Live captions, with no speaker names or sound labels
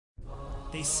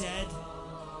They said,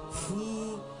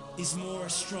 who is more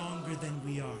stronger than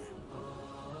we are?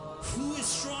 Who is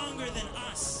stronger than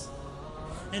us?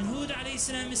 And Hud alayhi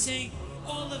salam is saying,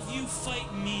 all of you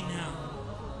fight me now.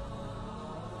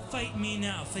 Fight me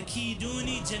now.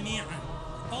 Fakiduni jami'an.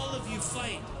 All of you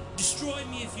fight. Destroy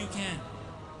me if you can.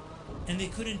 And they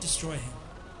couldn't destroy him.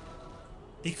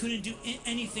 They couldn't do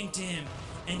anything to him.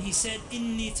 And he said,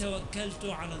 Inni tawakkaltu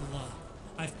ala Allah.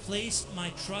 I've placed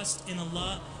my trust in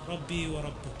Allah, Rabbi wa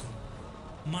Rabbukum.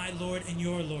 My Lord and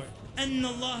your Lord. Anna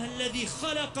Allah alladhi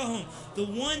khalaqahum. The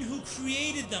one who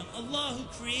created them, Allah who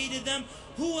created them,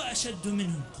 huwa ashaddu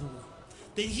minhum quwwah.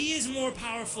 That He is more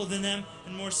powerful than them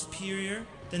and more superior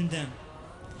than them.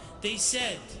 They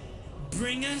said,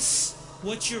 bring us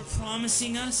what you're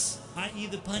promising us, i.e.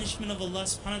 the punishment of Allah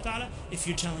subhanahu wa ta'ala, if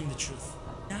you're telling the truth.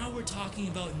 Now we're talking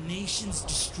about nations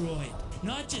destroyed.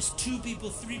 Not just 2 people,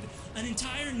 3 people, an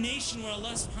entire nation where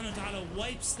Allah subhanahu wa ta'ala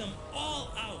wipes them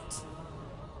all out.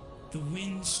 The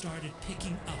wind started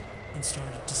picking up and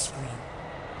started to scream.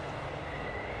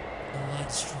 Allah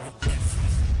destroyed everything.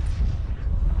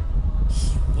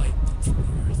 He wiped them from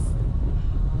the earth.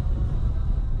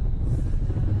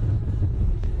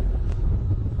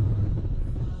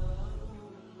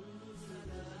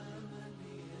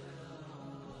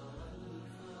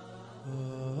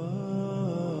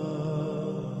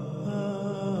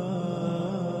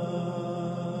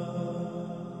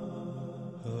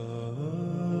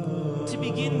 To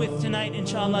begin with tonight,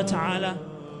 inshallah ta'ala,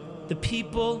 the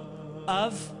people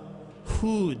of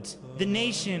Hud, the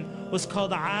nation was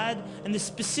called Ad, and the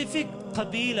specific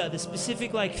qabila, the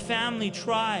specific family,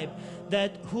 tribe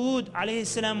that Hud alayhi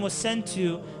salam was sent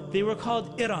to, they were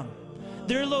called Iram.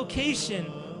 Their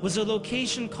location was a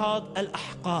location called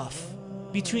Al-Ahqaf,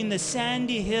 between the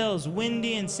sandy hills,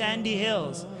 windy and sandy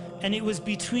hills, and it was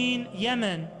between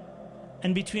Yemen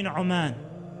and between Oman,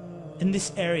 in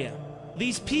this area.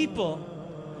 These people,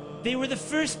 they were the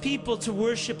first people to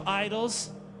worship idols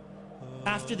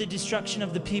after the destruction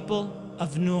of the people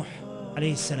of Nuh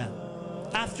alayhi salam.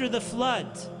 After the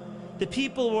flood, the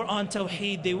people were on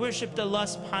Tawheed. They worshipped Allah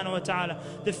subhanahu wa ta'ala.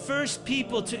 The first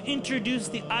people to introduce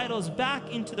the idols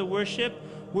back into the worship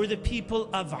were the people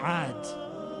of Ad.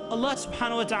 Allah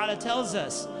subhanahu wa ta'ala tells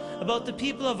us about the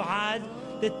people of Ad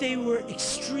that they were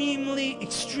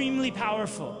extremely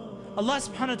powerful. Allah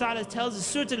subhanahu wa ta'ala tells us,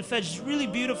 Surah Al-Fajr is really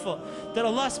beautiful, that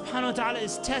Allah subhanahu wa ta'ala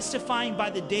is testifying by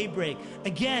the daybreak.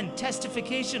 Again,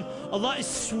 testification. Allah is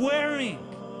swearing.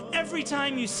 Every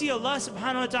time you see Allah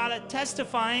subhanahu wa ta'ala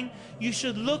testifying, you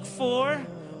should look for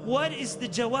what is the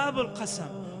Jawab al-Qasam.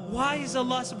 Why is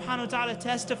Allah subhanahu wa ta'ala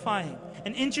testifying?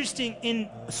 And interesting, in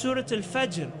Surah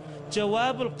Al-Fajr,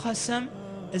 Jawab al-Qasam,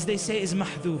 as they say, is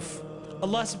mahdhuf.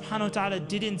 Allah subhanahu wa ta'ala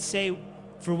didn't say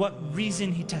for what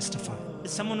reason He testified.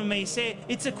 Someone may say,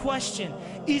 it's a question.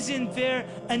 Isn't there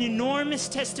an enormous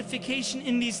testification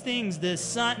in these things? The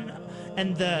sun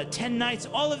and the 10 nights,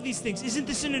 all of these things. Isn't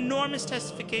this an enormous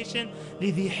testification?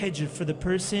 لِذِي حِجْرٍ, for the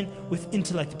person with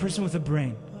intellect, the person with a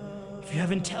brain. If you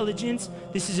have intelligence,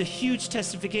 this is a huge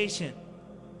testification.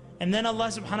 And then Allah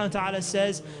subhanahu wa ta'ala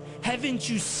says, haven't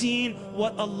you seen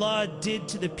what Allah did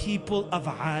to the people of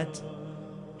Ad?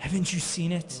 Haven't you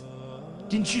seen it?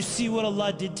 Didn't you see what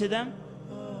Allah did to them?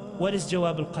 What is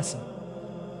Jawab al-Qasam?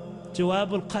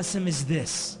 Jawab al-Qasam is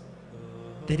this,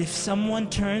 that if someone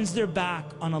turns their back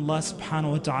on Allah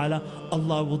subhanahu wa ta'ala,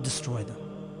 Allah will destroy them.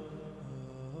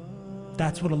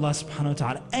 That's what Allah subhanahu wa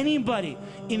ta'ala, anybody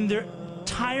in their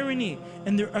tyranny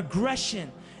and their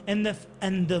aggression and the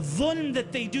dhulm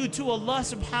that they do to Allah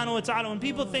subhanahu wa ta'ala. When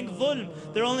people think dhulm,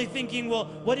 they're only thinking, well,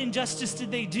 what injustice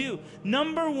did they do?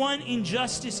 Number one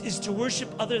injustice is to worship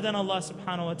other than Allah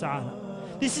subhanahu wa ta'ala.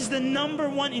 This is the number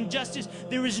one injustice.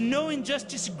 There is no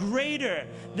injustice greater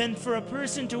than for a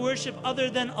person to worship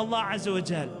other than Allah Azza wa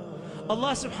Jal.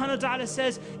 Allah subhanahu wa ta'ala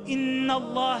says, Inna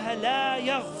Allah la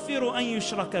yaghfiru an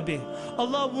yushraka bih.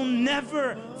 Allah will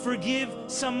never forgive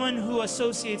someone who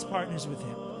associates partners with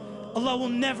Him. Allah will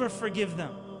never forgive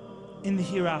them in the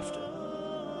hereafter.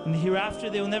 In the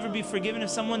hereafter, they will never be forgiven. If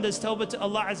someone does tawbah to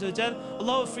Allah Azza wa Jal,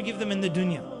 Allah will forgive them in the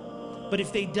dunya. But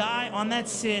if they die on that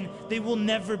sin, they will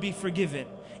never be forgiven.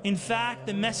 In fact,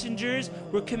 the messengers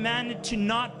were commanded to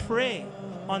not pray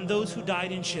on those who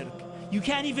died in shirk. You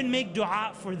can't even make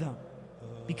dua for them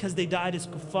because they died as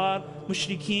kuffar,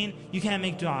 mushrikeen. You can't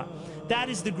make dua. That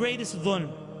is the greatest dhulm.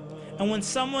 And when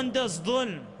someone does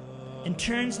dhulm and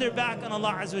turns their back on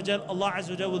Allah Azza wa Jal, Allah Azza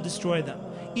wa Jal will destroy them,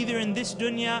 either in this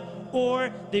dunya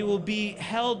or they will be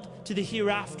held to the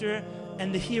hereafter.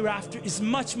 And the hereafter is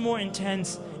much more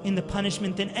intense in the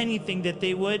punishment than anything that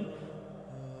would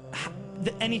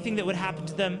happen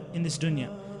to them in this dunya.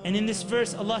 And in this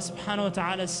verse, Allah subhanahu wa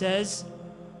ta'ala says,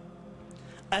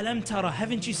 Alam tara,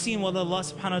 haven't you seen what Allah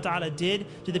subhanahu wa ta'ala did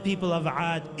to the people of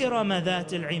Ad? Iram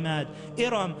that al-imad.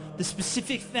 Iram, the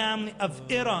specific family of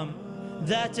Iram,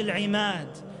 that al-imad.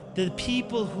 The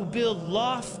people who build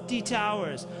lofty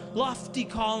towers, lofty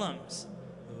columns.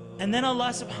 And then Allah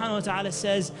subhanahu wa ta'ala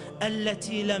says,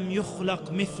 Allati lam yukhlaq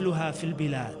mithluha fil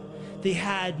bilad. They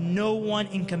had no one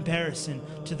in comparison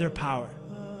to their power.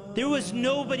 There was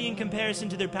nobody in comparison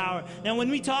to their power. Now when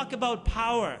we talk about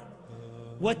power,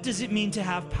 what does it mean to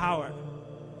have power?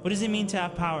 What does it mean to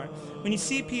have power? When you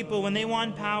see people, when they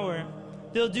want power,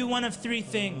 they'll do one of three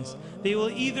things. They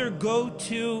will either go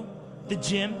to the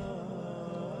gym,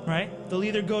 right? They'll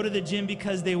either go to the gym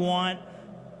because they want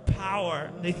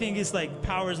power. They think it's like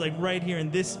power is like right here in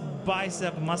this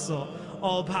bicep muscle.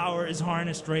 All power is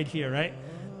harnessed right here, right?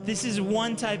 This is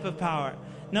one type of power.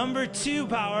 Number two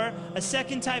power, a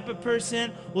second type of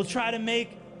person will try to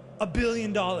make $1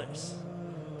 billion.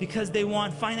 Because they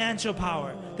want financial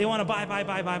power. They want to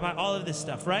buy, all of this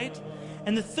stuff, right?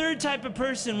 And the third type of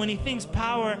person, when he thinks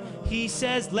power, he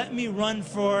says, let me run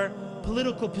for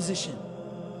political position.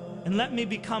 And let me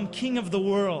become king of the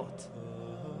world.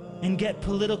 And get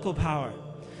political power.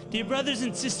 Dear brothers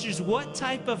and sisters, what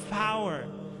type of power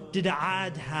did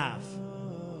Ad have?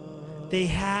 They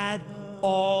had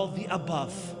all the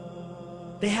above.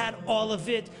 They had all of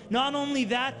it. Not only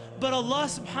that, but Allah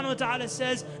subhanahu wa ta'ala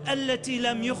says, Allati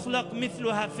lam yukhlaq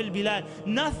mithluha fil bilad.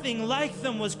 Nothing like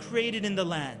them was created in the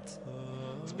land.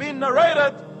 It's been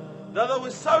narrated that they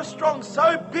were so strong,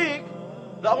 so big,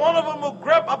 that one of them will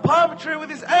grab a palm tree with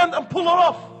his hand and pull it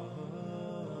off.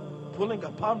 Pulling a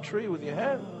palm tree with your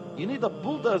hand, you need a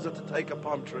bulldozer to take a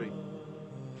palm tree.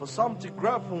 For some to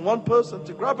grab, from one person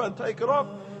to grab it and take it off,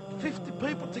 50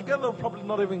 people together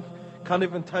probably can't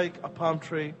even take a palm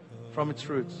tree from its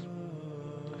roots.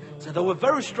 So they were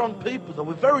very strong people. They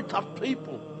were very tough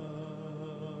people.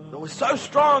 They were so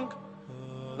strong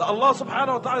that Allah subhanahu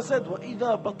wa ta'ala said,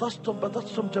 وَإِذَا بَطَشْتُمْ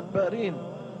بَطَشْتُمْ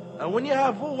جَبَّارِينَ. And when you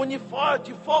have war, when you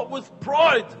fought with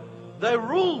pride. They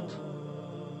ruled.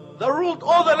 They ruled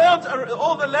all the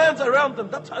lands around them.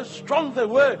 That's how strong they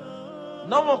were.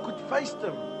 No one could face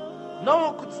them.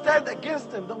 No one could stand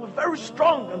against them. They were very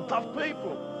strong and tough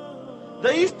people.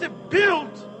 They used to build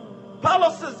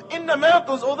palaces in the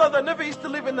mountains, although they never used to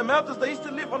live in the mountains. They used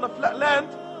to live on a flat land.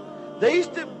 They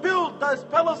used to build those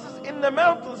palaces in the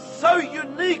mountains, so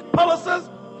unique palaces,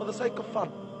 for the sake of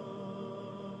fun.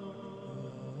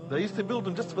 They used to build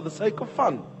them just for the sake of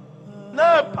fun.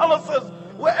 No palaces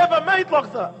were ever made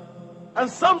like that. And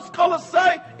some scholars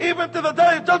say, even to the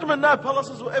day of judgment, no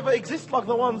palaces will ever exist like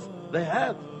the ones they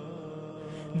had.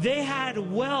 They had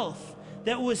wealth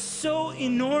that was so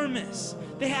enormous.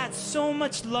 They had so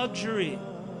much luxury.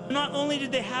 Not only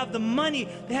did they have the money,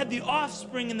 they had the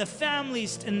offspring and the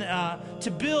families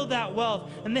to build that wealth.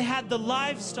 And they had the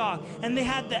livestock, and they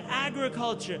had the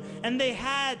agriculture, and they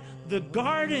had the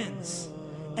gardens,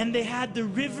 and they had the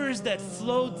rivers that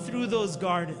flowed through those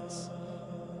gardens.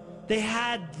 They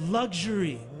had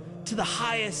luxury to the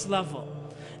highest level.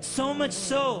 So much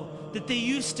so that they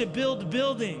used to build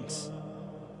buildings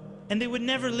and they would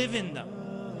never live in them.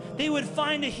 They would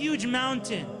find a huge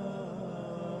mountain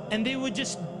and they would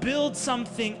just build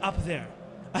something up there,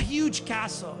 a huge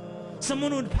castle.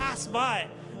 Someone would pass by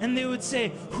and they would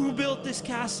say, who built this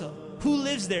castle? Who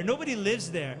lives there? Nobody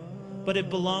lives there, but it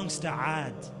belongs to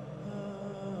Ad.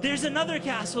 There's another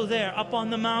castle there up on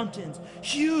the mountains,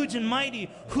 huge and mighty.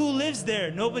 Who lives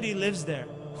there? Nobody lives there.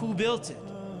 Who built it?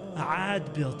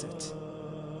 Ad built it.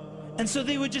 And so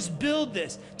they would just build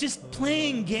this, just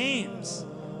playing games.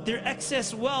 Their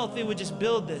excess wealth, they would just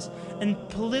build this. And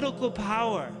political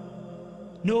power,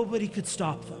 nobody could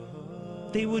stop them.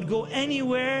 They would go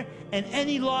anywhere, and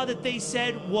any law that they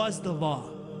said was the law.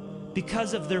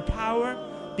 Because of their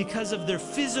power, because of their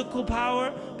physical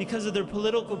power, because of their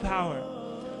political power.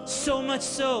 So much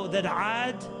so that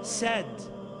Ad said,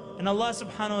 and Allah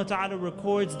subhanahu wa ta'ala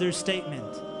records their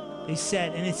statement. They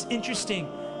said, and it's interesting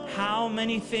how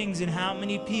many things and how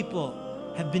many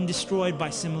people have been destroyed by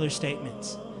similar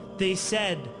statements. They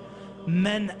said,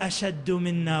 Man ashaddu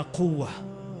minna quwwa.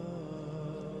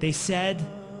 They said,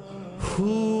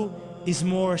 who is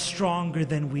more stronger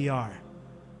than we are?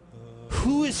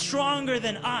 Who is stronger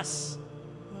than us?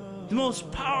 The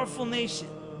most powerful nation.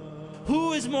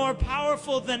 Who is more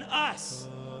powerful than us?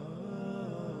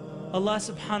 Allah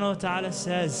subhanahu wa ta'ala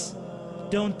says,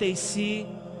 don't they see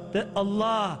that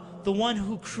Allah, the one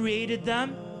who created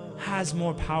them, has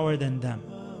more power than them?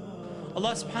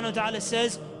 Allah subhanahu wa ta'ala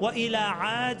says, وَإِلَىٰ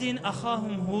عَادٍ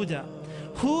أَخَاهُمْ هُودًا.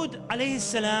 Hud alayhi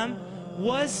salam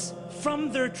was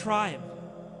from their tribe.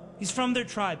 He's from their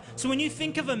tribe. So when you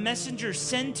think of a messenger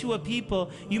sent to a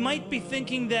people, you might be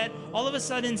thinking that all of a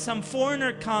sudden some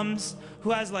foreigner comes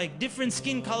who has like different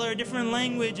skin color, different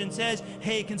language, and says,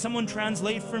 hey, can someone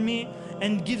translate for me?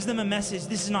 And gives them a message.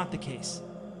 This is not the case.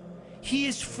 He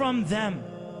is from them.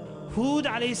 Hud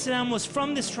alayhi salam was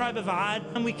from this tribe of Ad,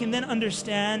 and we can then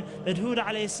understand that Hud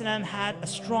alayhi salam had a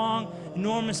strong,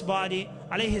 enormous body,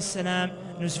 alayhi salam,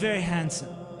 and was very handsome.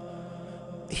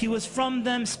 He was from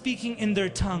them, speaking in their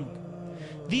tongue.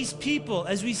 These people,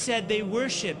 as we said, they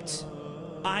worshipped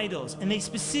idols, and they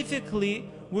specifically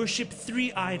worshipped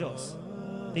 3 idols.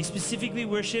 They specifically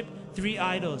worshipped 3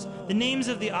 idols. The names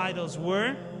of the idols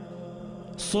were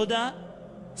Soda,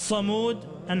 Samud,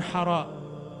 and Hara.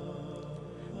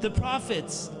 The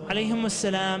prophets,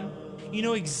 alayhimussalam, you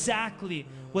know exactly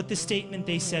what the statement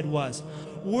they said was.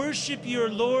 Worship your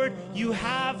Lord, you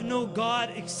have no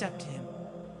God except Him.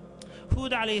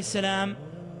 Hud alayhi salam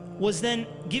was then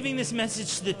giving this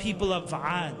message to the people of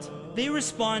Ad. They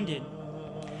responded.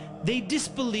 They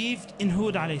disbelieved in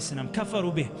Hud alayhi salam.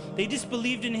 Kafaru bih. They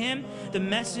disbelieved in him. The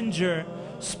messenger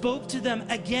spoke to them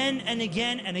again and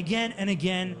again and again and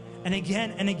again and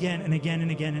again and again and again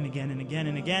and again and again and again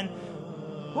and again.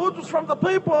 Hud was from the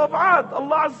people of Ad.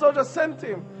 Allah Azza wa Jalla sent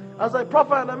him as a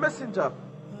prophet and a messenger.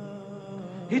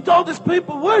 He told his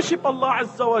people, worship Allah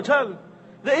Azza wa Jalla.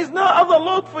 There is no other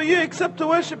Lord for you except to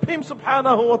worship Him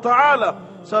subhanahu wa ta'ala.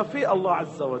 So fear Allah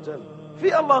Azza wa Jalla.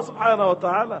 Fear Allah subhanahu wa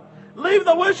ta'ala. Leave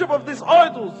the worship of these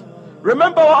idols.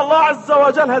 Remember what Allah Azza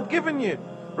wa Jalla had given you.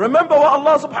 Remember what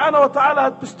Allah subhanahu wa ta'ala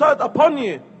had bestowed upon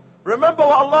you. Remember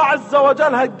what Allah Azza wa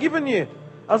Jalla had given you.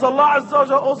 As Allah Azza wa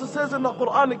Jalla also says in the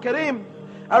Quran Al-Kareem.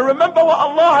 And remember what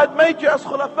Allah had made you as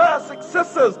khulafa,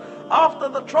 successors after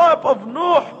the tribe of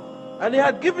Nuh. And He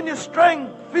had given you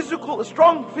strong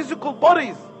physical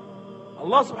bodies.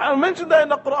 Allah subhanahu wa ta'ala mentioned that in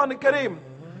the Quran Al-Kareem.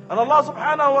 And Allah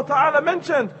subhanahu wa ta'ala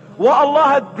mentioned what Allah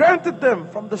had granted them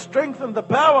from the strength and the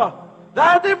power. They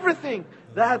had everything.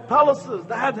 They had palaces,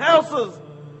 they had houses,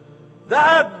 they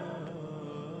had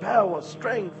power,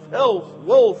 strength, health,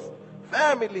 wealth,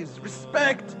 families,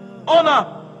 respect,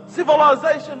 honor,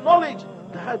 civilization, knowledge.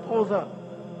 They had all that.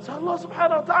 So Allah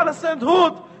subhanahu wa ta'ala sent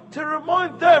Hud to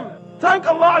remind them. Thank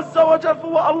Allah Azza wa Jalla for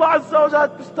what Allah Azza wa Jalla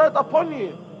had bestowed upon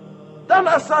you. Don't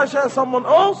associate someone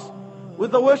else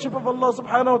with the worship of Allah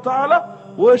subhanahu wa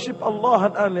ta'ala. Worship Allah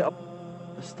and only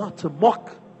Allah. They start to mock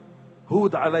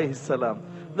Hud alayhi salam.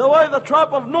 The way the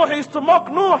tribe of Nuh used to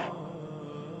mock Nuh.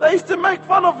 They used to make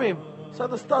fun of him. So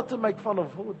they start to make fun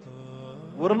of Hud.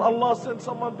 Wouldn't Allah send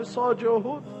someone beside you,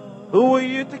 Hud? Who are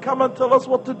you to come and tell us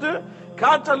what to do?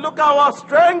 Can't you look at our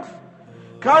strength?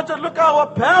 Can't you look at our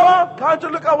power? Can't you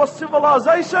look at our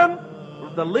civilization?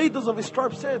 The leaders of his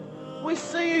tribe said, we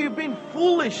see you being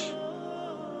foolish.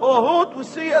 Oh Hud, we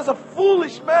see you as a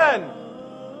foolish man.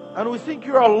 And we think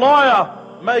you're a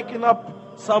liar, making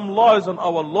up some lies on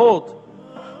our Lord.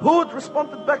 Hud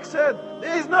responded back, said,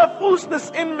 there is no foolishness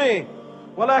in me.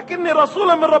 وَلَكِنِّي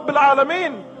رَسُولًا مِّن رَبِّ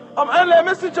الْعَالَمِينَ. I'm only a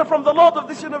messenger from the Lord of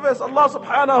this universe, Allah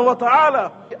subhanahu wa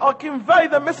ta'ala. I convey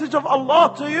the message of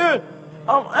Allah to you.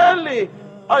 I'm only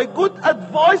a good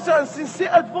advisor and sincere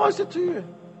advisor to you.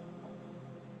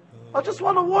 I just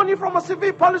want to warn you from a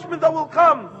severe punishment that will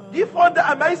come. Do you find it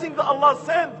amazing that Allah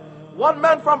sent one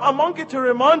man from among you to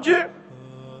remind you?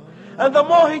 And the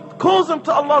more he calls them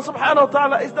to Allah subhanahu wa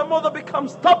ta'ala, is the more they become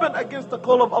stubborn against the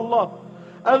call of Allah.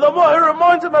 And the more he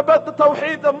reminds them about the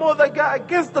tawheed, the more they go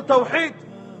against the tawheed.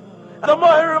 And the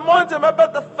more he reminds them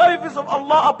about the favors of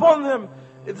Allah upon them,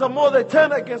 it's the more they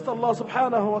turn against Allah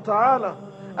subhanahu wa ta'ala.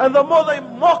 And the more they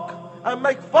mock and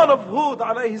make fun of Hud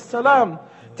alayhi salam.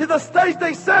 To the stage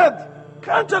they said,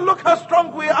 can't you look how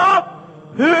strong we are?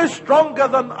 Who is stronger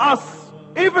than us?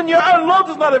 Even your own Lord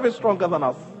is not even stronger than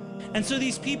us. And so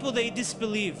these people, they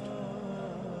disbelieved.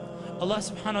 Allah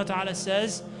subhanahu wa ta'ala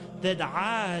says that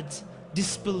Ad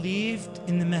disbelieved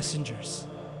in the messengers.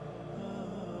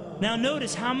 Now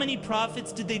notice, how many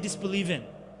prophets did they disbelieve in?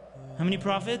 How many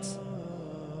prophets?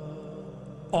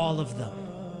 All of them.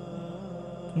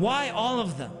 Why all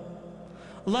of them?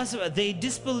 Allah subhanahu, they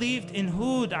disbelieved in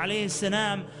Hud alayhi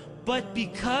salam, but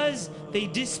because they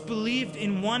disbelieved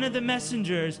in one of the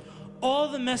messengers, all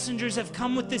the messengers have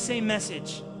come with the same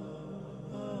message.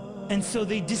 And so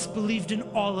they disbelieved in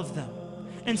all of them.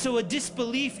 And so a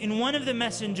disbelief in one of the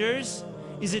messengers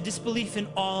is a disbelief in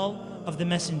all of the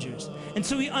messengers. And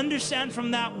so we understand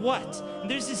from that what?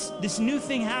 There's this new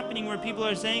thing happening where people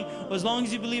are saying, well, as long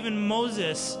as you believe in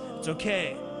Moses, it's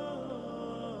okay.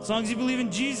 As long as you believe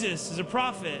in Jesus as a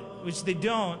prophet, which they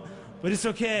don't, but it's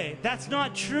okay. That's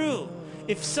not true.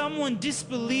 If someone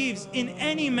disbelieves in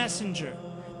any messenger,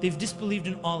 they've disbelieved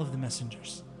in all of the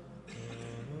messengers.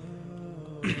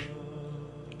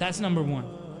 That's number one.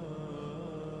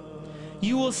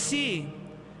 You will see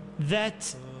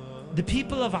that the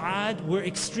people of Ad were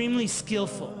extremely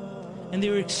skillful and they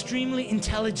were extremely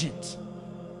intelligent,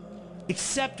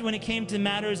 except when it came to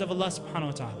matters of Allah subhanahu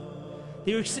wa ta'ala.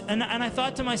 They were, and I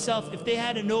thought to myself, if they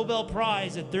had a Nobel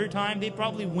Prize a third time, they'd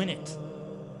probably win it.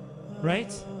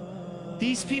 Right?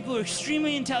 These people are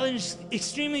extremely intelligent,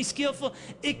 extremely skillful,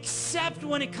 except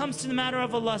when it comes to the matter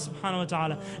of Allah subhanahu wa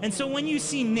ta'ala. And so when you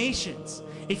see nations,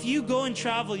 if you go and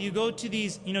travel, you go to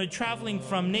these, traveling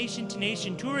from nation to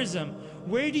nation, tourism,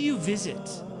 where do you visit?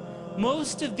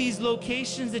 Most of these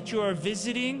locations that you are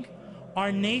visiting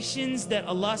are nations that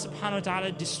Allah subhanahu wa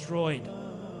ta'ala destroyed.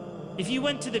 If you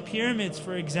went to the pyramids,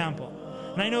 for example,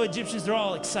 and I know Egyptians, they're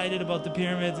all excited about the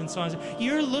pyramids and so on,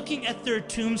 you're looking at their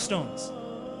tombstones.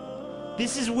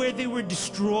 This is where they were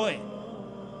destroyed.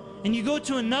 And you go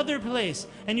to another place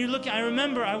and you're looking, I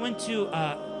remember I went to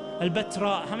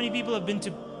Al-Batra. How many people have been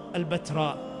to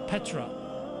Al-Batra,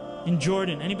 Petra, in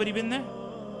Jordan? Anybody been there?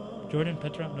 Jordan,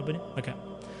 Petra, nobody? Okay.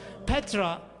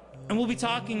 Petra, and we'll be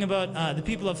talking about the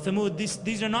people of Thamud.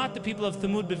 These are not the people of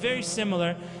Thamud, but very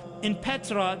similar. In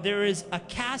Petra, there is a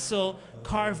castle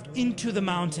carved into the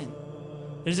mountain.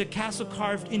 There's a castle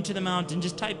carved into the mountain.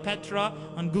 Just type Petra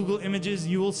on Google Images,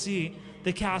 you will see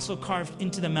the castle carved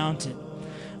into the mountain.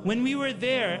 When we were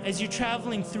there, as you're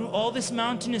traveling through all this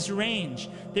mountainous range,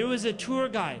 there was a tour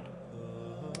guide.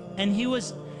 And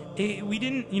we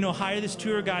didn't, hire this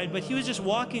tour guide, but he was just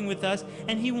walking with us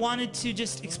and he wanted to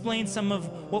just explain some of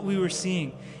what we were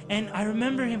seeing. And I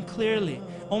remember him clearly,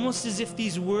 almost as if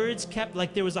these words kept,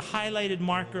 like there was a highlighted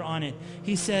marker on it.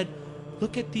 He said,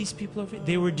 look at these people over here,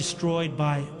 they were destroyed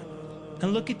by.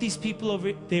 And look at these people over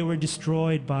here, they were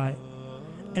destroyed by.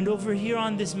 And over here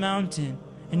on this mountain,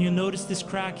 and you'll notice this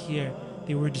crack here,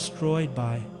 they were destroyed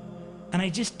by. And I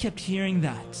just kept hearing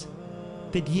that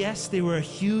yes, they were a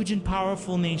huge and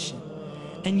powerful nation.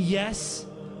 And yes,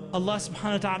 Allah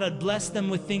subhanahu wa ta'ala blessed them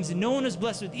with things that no one was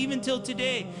blessed with, even till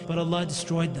today, but Allah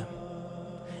destroyed them.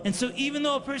 And so even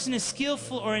though a person is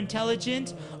skillful or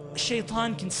intelligent,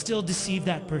 shaitan can still deceive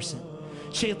that person.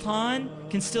 Shaitan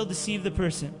can still deceive the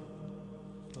person.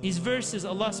 These verses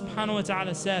Allah subhanahu wa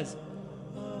ta'ala says,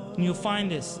 and you'll find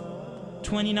this,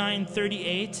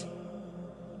 29:38,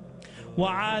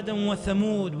 وَعَادًا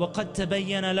وَثَمُودَ وَقَدْ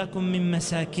تَبَيَّنَ لَكُم مِّن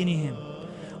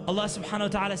مَّسَاكِنِهِمْ. Allah subhanahu wa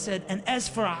ta'ala said, and as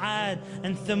for Ad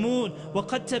and Thamud,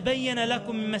 وَقَدْ تَبَيَّنَ لَكُم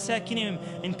مِّن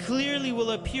مَّسَاكِنِهِمْ, and clearly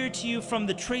will appear to you from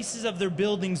the traces of their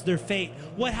buildings, their fate.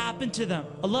 What happened to them?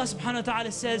 Allah subhanahu wa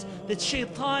ta'ala says that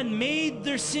shaitan made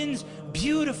their sins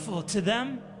beautiful to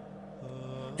them,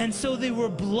 and so they were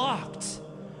blocked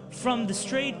from the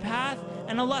straight path.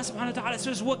 And Allah subhanahu wa ta'ala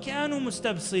says, وَكَانُوا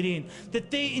مُسْتَبْصِرِينَ,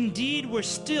 that they indeed were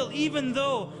still, even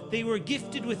though they were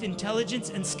gifted with intelligence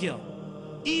and skill,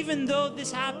 even though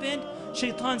this happened,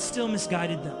 shaitan still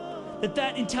misguided them.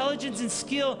 That intelligence and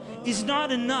skill is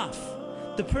not enough.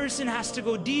 The person has to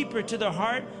go deeper to their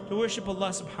heart to worship Allah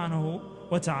subhanahu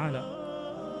wa ta'ala.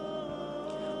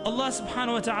 Allah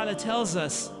subhanahu wa ta'ala tells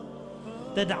us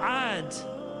that Ad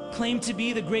claimed to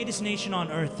be the greatest nation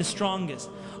on earth, the strongest.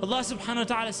 Allah subhanahu wa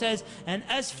ta'ala says, and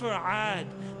as for Ad,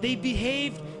 they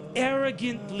behaved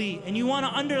arrogantly. And you want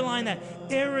to underline that,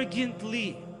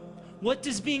 arrogantly. What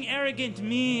does being arrogant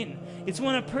mean? It's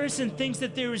when a person thinks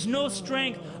that there is no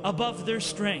strength above their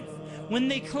strength. When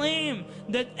they claim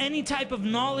that any type of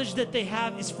knowledge that they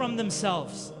have is from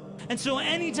themselves. And so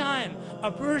anytime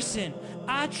a person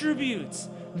attributes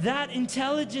that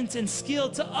intelligence and skill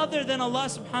to other than Allah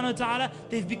subhanahu wa ta'ala,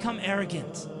 they've become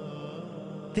arrogant.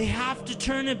 They have to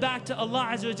turn it back to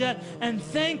Allah Azza wa Jal and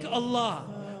thank Allah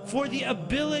for the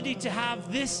ability to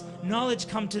have this knowledge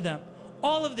come to them.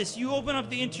 All of this, you open up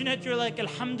the internet, you're like,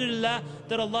 Alhamdulillah,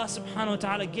 that Allah subhanahu wa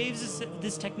ta'ala gave us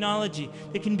this technology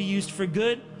that can be used for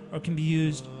good or can be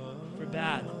used for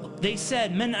bad. They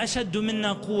said, Man ashaddu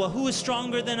minna quwwa, who is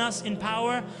stronger than us in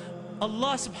power?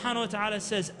 Allah subhanahu wa ta'ala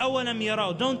says, أَوَلَمْ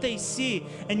يَرَوْا, don't they see?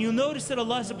 And you'll notice that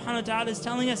Allah subhanahu wa ta'ala is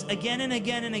telling us again and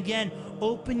again and again,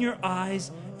 open your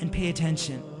eyes and pay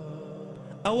attention.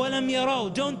 أَوَلَمْ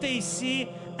يَرَوْا, don't they see?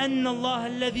 أَنَّ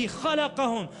اللَّهَ الَّذِي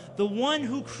خَلَقَهُمْ, the one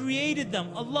who created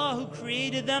them, Allah who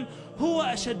created them, هُوَ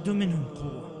أَشَدُّ مِنْهُمْ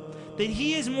قُوَّةً, that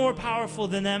He is more powerful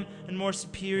than them and more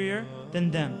superior than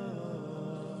them.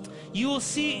 You will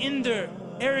see in their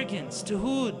arrogance to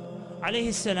Hud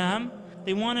alayhi salam,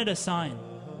 they wanted a sign.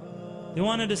 They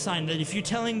wanted a sign that if you're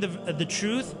telling the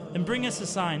truth, then bring us a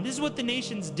sign. This is what the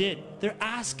nations did. They're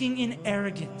asking in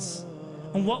arrogance.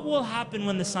 And what will happen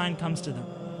when the sign comes to them?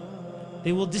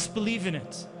 They will disbelieve in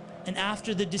it. And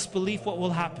after the disbelief, what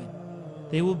will happen?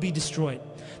 They will be destroyed.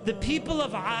 The people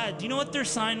of Ad, do you know what their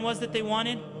sign was that they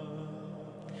wanted?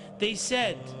 They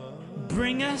said,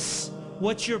 bring us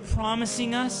what you're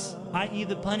promising us, i.e.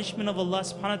 the punishment of Allah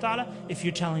subhanahu wa ta'ala, if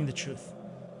you're telling the truth.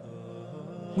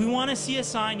 We want to see a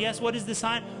sign. Yes, what is the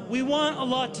sign? We want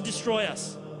Allah to destroy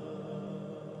us.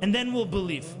 And then we'll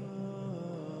believe.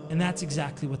 And that's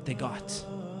exactly what they got.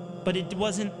 But it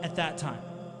wasn't at that time.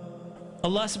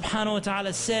 Allah subhanahu wa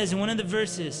ta'ala says in one of the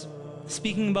verses,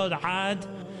 speaking about Ad,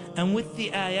 and with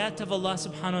the ayat of Allah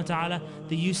subhanahu wa ta'ala,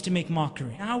 they used to make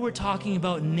mockery. Now we're talking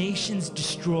about nations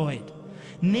destroyed.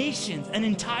 Nations, an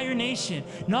entire nation,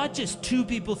 not just 2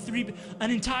 people, 3 people,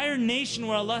 an entire nation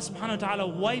where Allah subhanahu wa ta'ala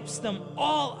wipes them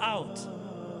all out.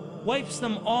 Wipes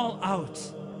them all out.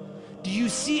 Do you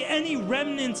see any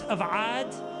remnants of Ad?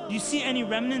 Do you see any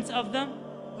remnants of them?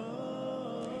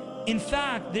 In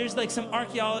fact, there's like some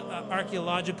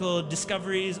archaeological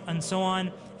discoveries and so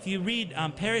on. If you read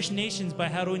Perished Nations by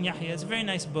Harun Yahya, it's a very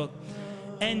nice book.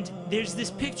 And there's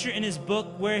this picture in his book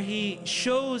where he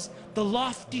shows the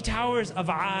lofty towers of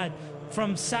Ad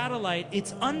from satellite.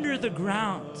 It's under the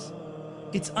ground.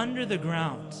 It's under the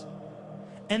ground.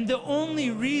 And the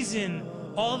only reason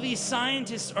all these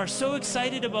scientists are so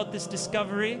excited about this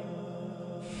discovery,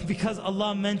 because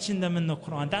Allah mentioned them in the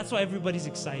Quran. That's why everybody's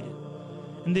excited.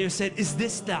 And they said, is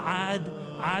this the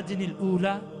Adin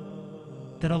al-Ula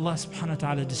that Allah subhanahu wa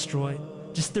ta'ala destroyed?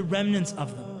 Just the remnants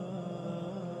of them.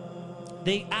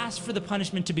 They asked for the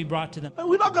punishment to be brought to them. And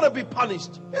we're not going to be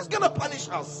punished. He's going to punish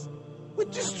us. We're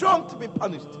too strong to be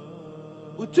punished.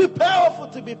 We're too powerful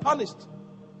to be punished.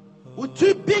 We're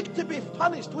too big to be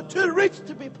punished. We're too rich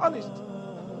to be punished.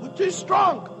 We're too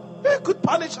strong. Who could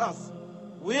punish us?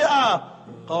 We are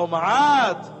Qawm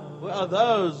Ad. We are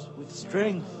those with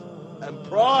strength and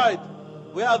pride.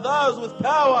 We are those with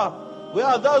power. We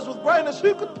are those with greatness.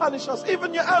 Who could punish us?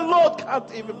 Even your own Lord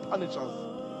can't even punish us.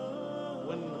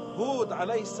 When Hud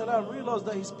alayhi salam realized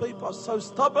that his people are so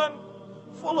stubborn,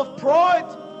 full of pride,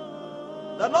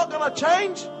 they're not going to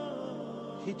change,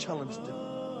 he challenged them.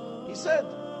 He said,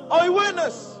 I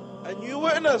witness and you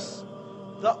witness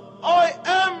that I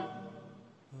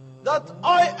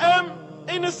am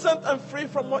innocent and free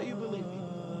from what you believe in.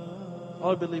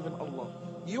 I believe in Allah.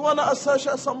 You want to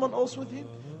associate someone else with him?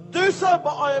 Do so,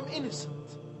 but I am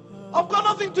innocent. I've got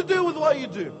nothing to do with what you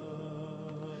do.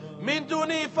 Min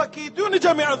duni fakiduni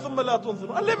jami'an thumma la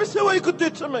tunzirun. And let me see what you could do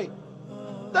to me.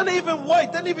 Don't even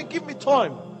wait, don't even give me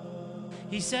time.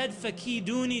 He said,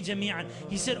 fakiduni jami'an.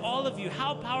 He said, all of you.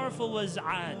 How powerful was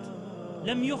Ad?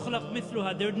 Lam yukhlaq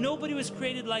mithluha. Nobody was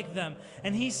created like them.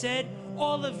 And he said,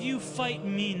 all of you fight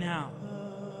me now.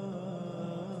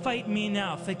 Fight me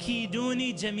now.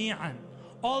 Fakiduni jami'an.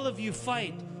 All of you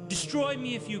fight. Destroy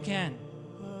me if you can.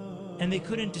 And they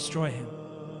couldn't destroy him.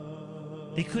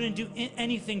 They couldn't do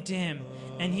anything to him.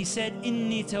 And he said,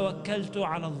 Inni tawakkaltu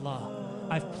ala Allah.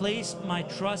 I've placed my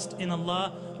trust in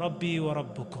Allah, Rabbi wa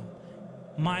Rabbukum.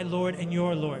 My Lord and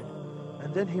your Lord.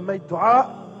 And then he made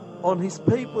dua on his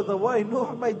people the way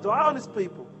Nuh made dua on his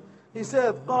people. He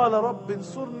said, قَالَ رَبِّ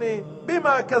انصُرْنِي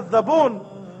بِمَا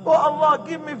كَذَّبُونَ. Oh Allah,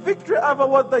 give me victory over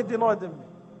what they denied in me.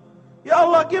 Ya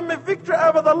Allah, give me victory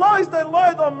over the lies they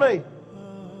lied on me.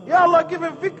 Ya Allah, give me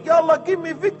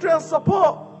victory and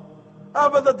support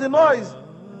over the denies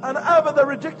and over the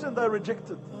rejection they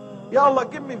rejected. Ya Allah,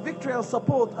 give me victory and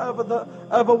support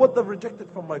over what they've rejected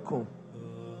from my qawm.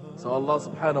 So Allah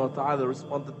subhanahu wa ta'ala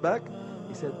responded back.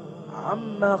 He said,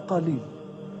 عَمَّا قَلِيلٍ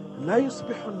لَا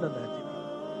يُصْبِحُنَّ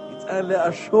نَادِمٍ. It's only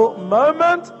a short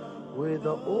moment where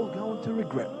they're all going to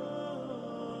regret.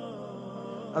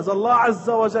 As Allah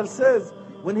Azza wa Jal says,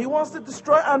 when He wants to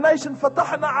destroy our nation,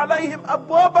 فَتَحْنَا عَلَيْهِمْ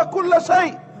أَبْوَابَ كُلَّ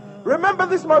شَيْءٍ. Remember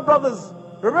this, my brothers.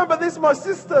 Remember this, my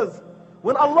sisters.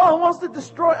 When Allah wants to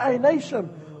destroy a nation,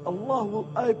 Allah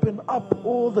will open up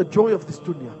all the joy of this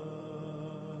dunya.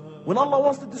 When Allah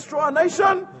wants to destroy a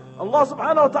nation, Allah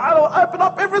subhanahu wa ta'ala will open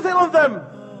up everything on them.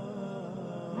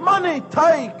 Money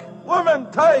take, women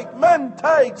take, men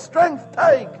take, strength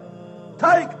take.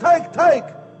 Take.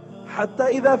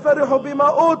 حتى إذا فرحوا بما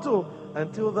أوتوا,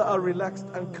 until they are relaxed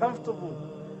and comfortable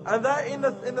and they're in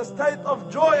a state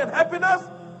of joy and happiness,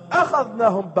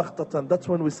 أخذناهم بغتة. That's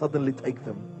when we suddenly take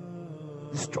them,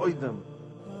 destroy them.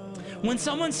 When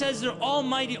someone says they're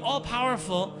almighty,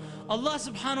 all-powerful, Allah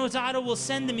subhanahu wa ta'ala will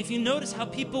send them. If you notice how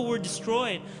people were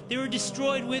destroyed, they were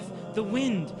destroyed with the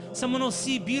wind. Someone will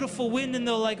see beautiful wind and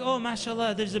they'll like, oh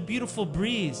mashallah, there's a beautiful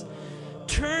breeze.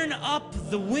 Turn up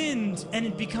the wind and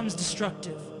it becomes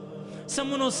destructive.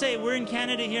 Someone will say, we're in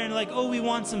Canada here and like, oh, we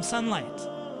want some sunlight.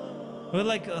 Or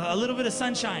like a little bit of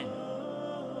sunshine.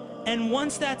 And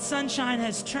once that sunshine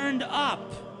has turned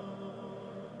up,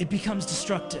 it becomes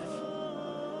destructive.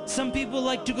 Some people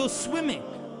like to go swimming.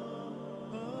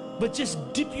 But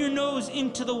just dip your nose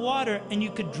into the water and you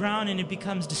could drown and it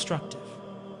becomes destructive.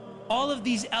 All of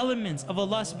these elements of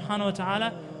Allah subhanahu wa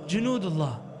ta'ala,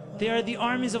 Junudullah. They are the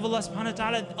armies of Allah subhanahu wa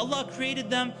ta'ala. Allah created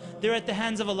them. They're at the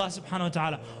hands of Allah subhanahu wa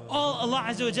ta'ala. All Allah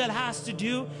azza wa jal has to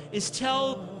do is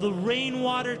tell the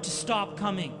rainwater to stop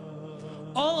coming.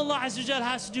 All Allah azza wa jal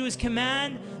has to do is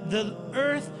command the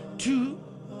earth to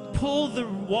pull the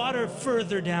water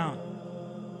further down.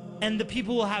 And the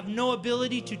people will have no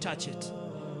ability to touch it.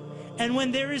 And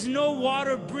when there is no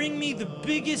water, bring me the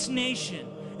biggest nation.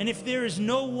 And if there is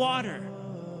no water,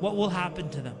 what will happen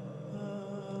to them?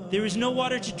 There is no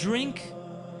water to drink.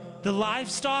 The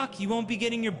livestock, you won't be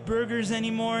getting your burgers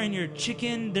anymore and your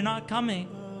chicken. They're not coming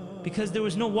because there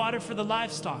was no water for the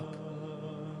livestock.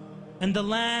 And the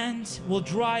land will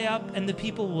dry up and the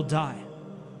people will die.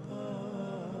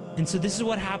 And so this is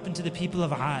what happened to the people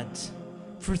of Ad.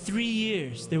 For 3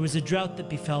 years, there was a drought that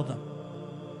befell them.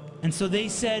 And so they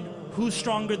said, who's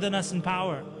stronger than us in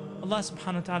power? Allah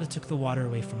subhanahu wa ta'ala took the water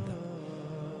away from them.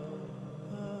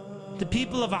 The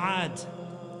people of Ad,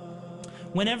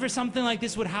 whenever something like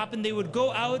this would happen, they would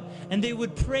go out and they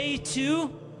would pray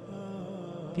to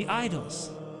the idols.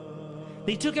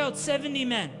 They took out 70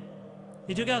 men.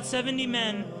 They took out 70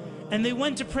 men and they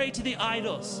went to pray to the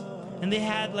idols. And they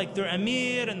had like their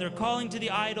Amir and they're calling to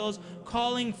the idols,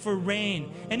 calling for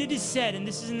rain. And it is said, and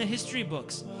this is in the history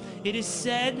books, it is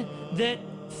said that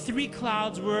 3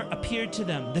 clouds appeared to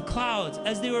them. The clouds,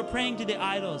 as they were praying to the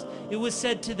idols, it was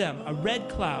said to them, a red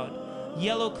cloud,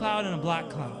 yellow cloud, and a black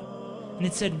cloud. And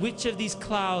it said, which of these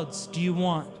clouds do you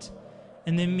want?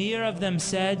 And the Amir of them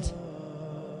said,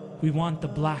 we want the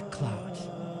black cloud.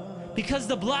 Because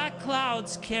the black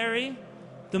clouds carry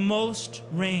the most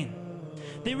rain.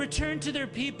 They returned to their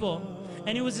people,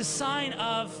 and it was a sign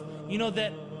of,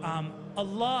 that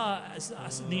Allah,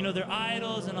 their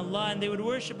idols and Allah, and they would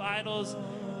worship idols,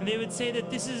 and they would say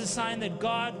that this is a sign that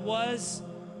God was,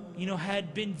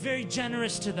 had been very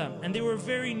generous to them, and they were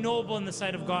very noble in the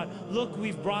sight of God. Look,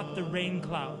 we've brought the rain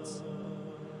clouds.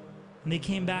 And they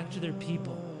came back to their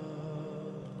people.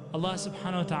 Allah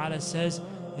subhanahu wa ta'ala says,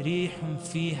 رِيحٌ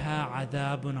فِيهَا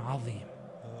عَذَابٌ عَظِيمٌ.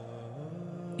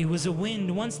 It was a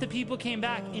wind. Once the people came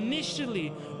back, initially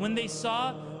when they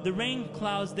saw the rain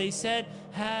clouds, they said,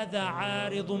 هَذَا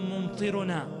عَارِضٌ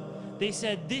مُمْطِرُنَا. They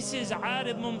said, this is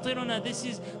عَارِض مُمْطِرُنَا. This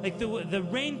is like the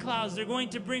rain clouds. They're going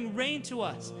to bring rain to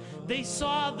us. They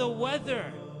saw the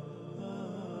weather.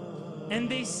 And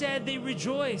they said, they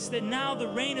rejoiced that now the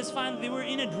rain is finally, they were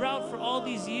in a drought for all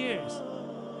these years.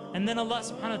 And then Allah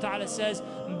subhanahu wa ta'ala says,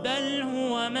 بَلْ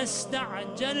هُوَ مَا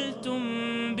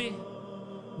اسْتَعْجَلْتُمْ بِهِ.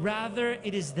 Rather,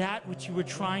 it is that which you were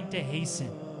trying to hasten.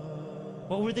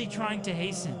 What were they trying to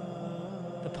hasten?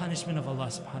 The punishment of Allah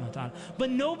subhanahu wa ta'ala. But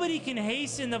nobody can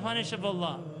hasten the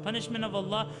punishment of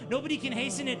Allah. Nobody can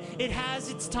hasten it. It has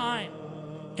its time.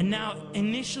 And now,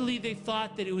 initially they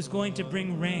thought that it was going to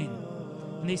bring rain.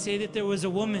 And they say that there was a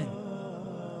woman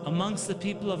amongst the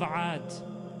people of Ad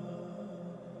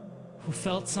who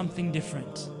felt something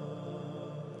different.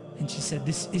 And she said,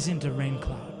 this isn't a rain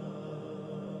cloud.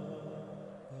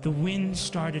 The wind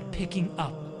started picking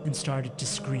up and started to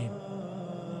scream.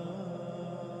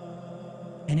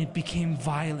 And it became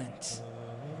violent.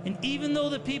 And even though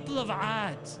the people of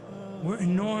Ad were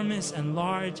enormous and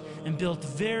large and built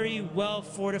very well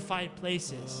fortified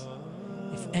places,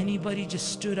 if anybody just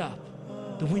stood up,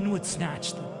 the wind would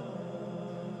snatch them.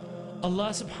 Allah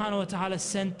subhanahu wa ta'ala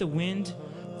sent the wind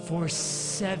for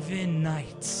 7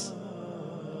 nights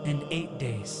and 8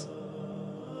 days.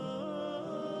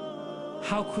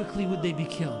 How quickly would they be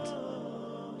killed?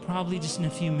 Probably just in a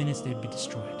few minutes they'd be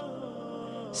destroyed.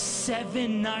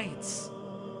 7 nights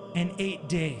and 8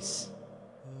 days.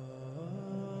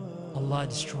 Allah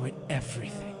destroyed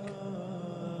everything.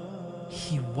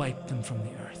 He wiped them from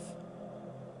the earth.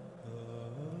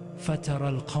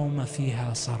 فَتَرَى الْقَوْمَ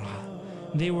فِيهَا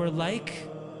صَرْعًا. They were like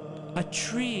a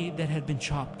tree that had been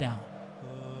chopped down.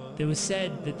 It was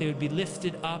said that they would be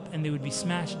lifted up and they would be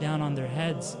smashed down on their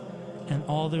heads, and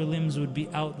all their limbs would be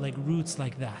out like roots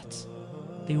like that.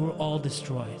 They were all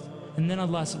destroyed. And then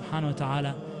Allah subhanahu wa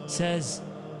ta'ala says,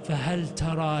 فَهَلْ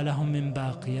تَرَى لَهُم مِّن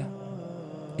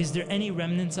بَاقِيَةٍ. Is there any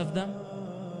remnants of them?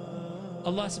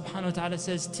 Allah subhanahu wa ta'ala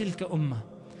says, تِلْكَ أُمَّةٍ.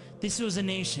 This was a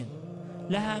nation.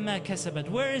 لَهَا مَا كَسَبَتْ.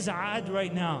 Where is Ad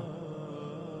right now?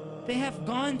 They have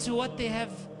gone to what they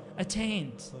have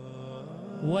attained.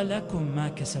 وَلَكُمْ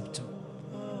مَا كَسَبْتُمْ.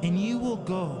 And you will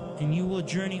go and you will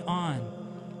journey on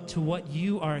to what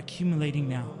you are accumulating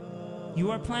now.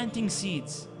 You are planting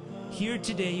seeds. Here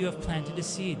today you have planted a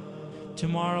seed.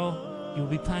 Tomorrow you will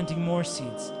be planting more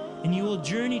seeds. And you will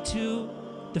journey to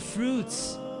the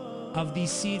fruits of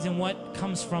these seeds and what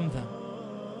comes from them.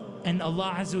 And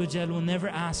Allah Azza wa Jal will never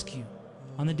ask you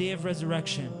on the day of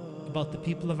resurrection about the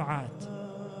people of Ad.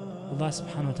 Allah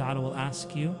subhanahu wa ta'ala will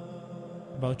ask you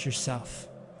about yourself.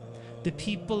 The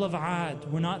people of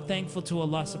Ad were not thankful to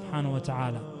Allah subhanahu wa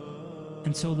ta'ala,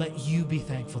 and so let you be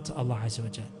thankful to Allah Azza wa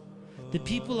Jal. The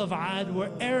people of Ad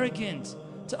were arrogant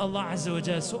to Allah Azza wa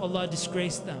Jal, so Allah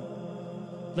disgraced them.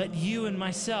 Let you and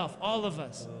myself, all of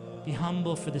us, be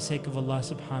humble for the sake of Allah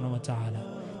subhanahu wa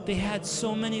ta'ala. They had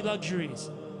so many luxuries,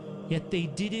 yet they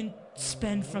didn't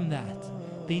spend from that.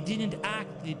 They didn't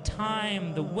act, the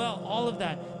time, the wealth, all of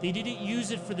that. They didn't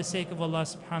use it for the sake of Allah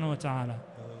subhanahu wa ta'ala.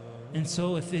 And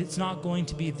so if it's not going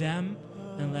to be them,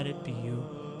 then let it be you.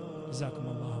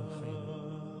 Jazakumullah.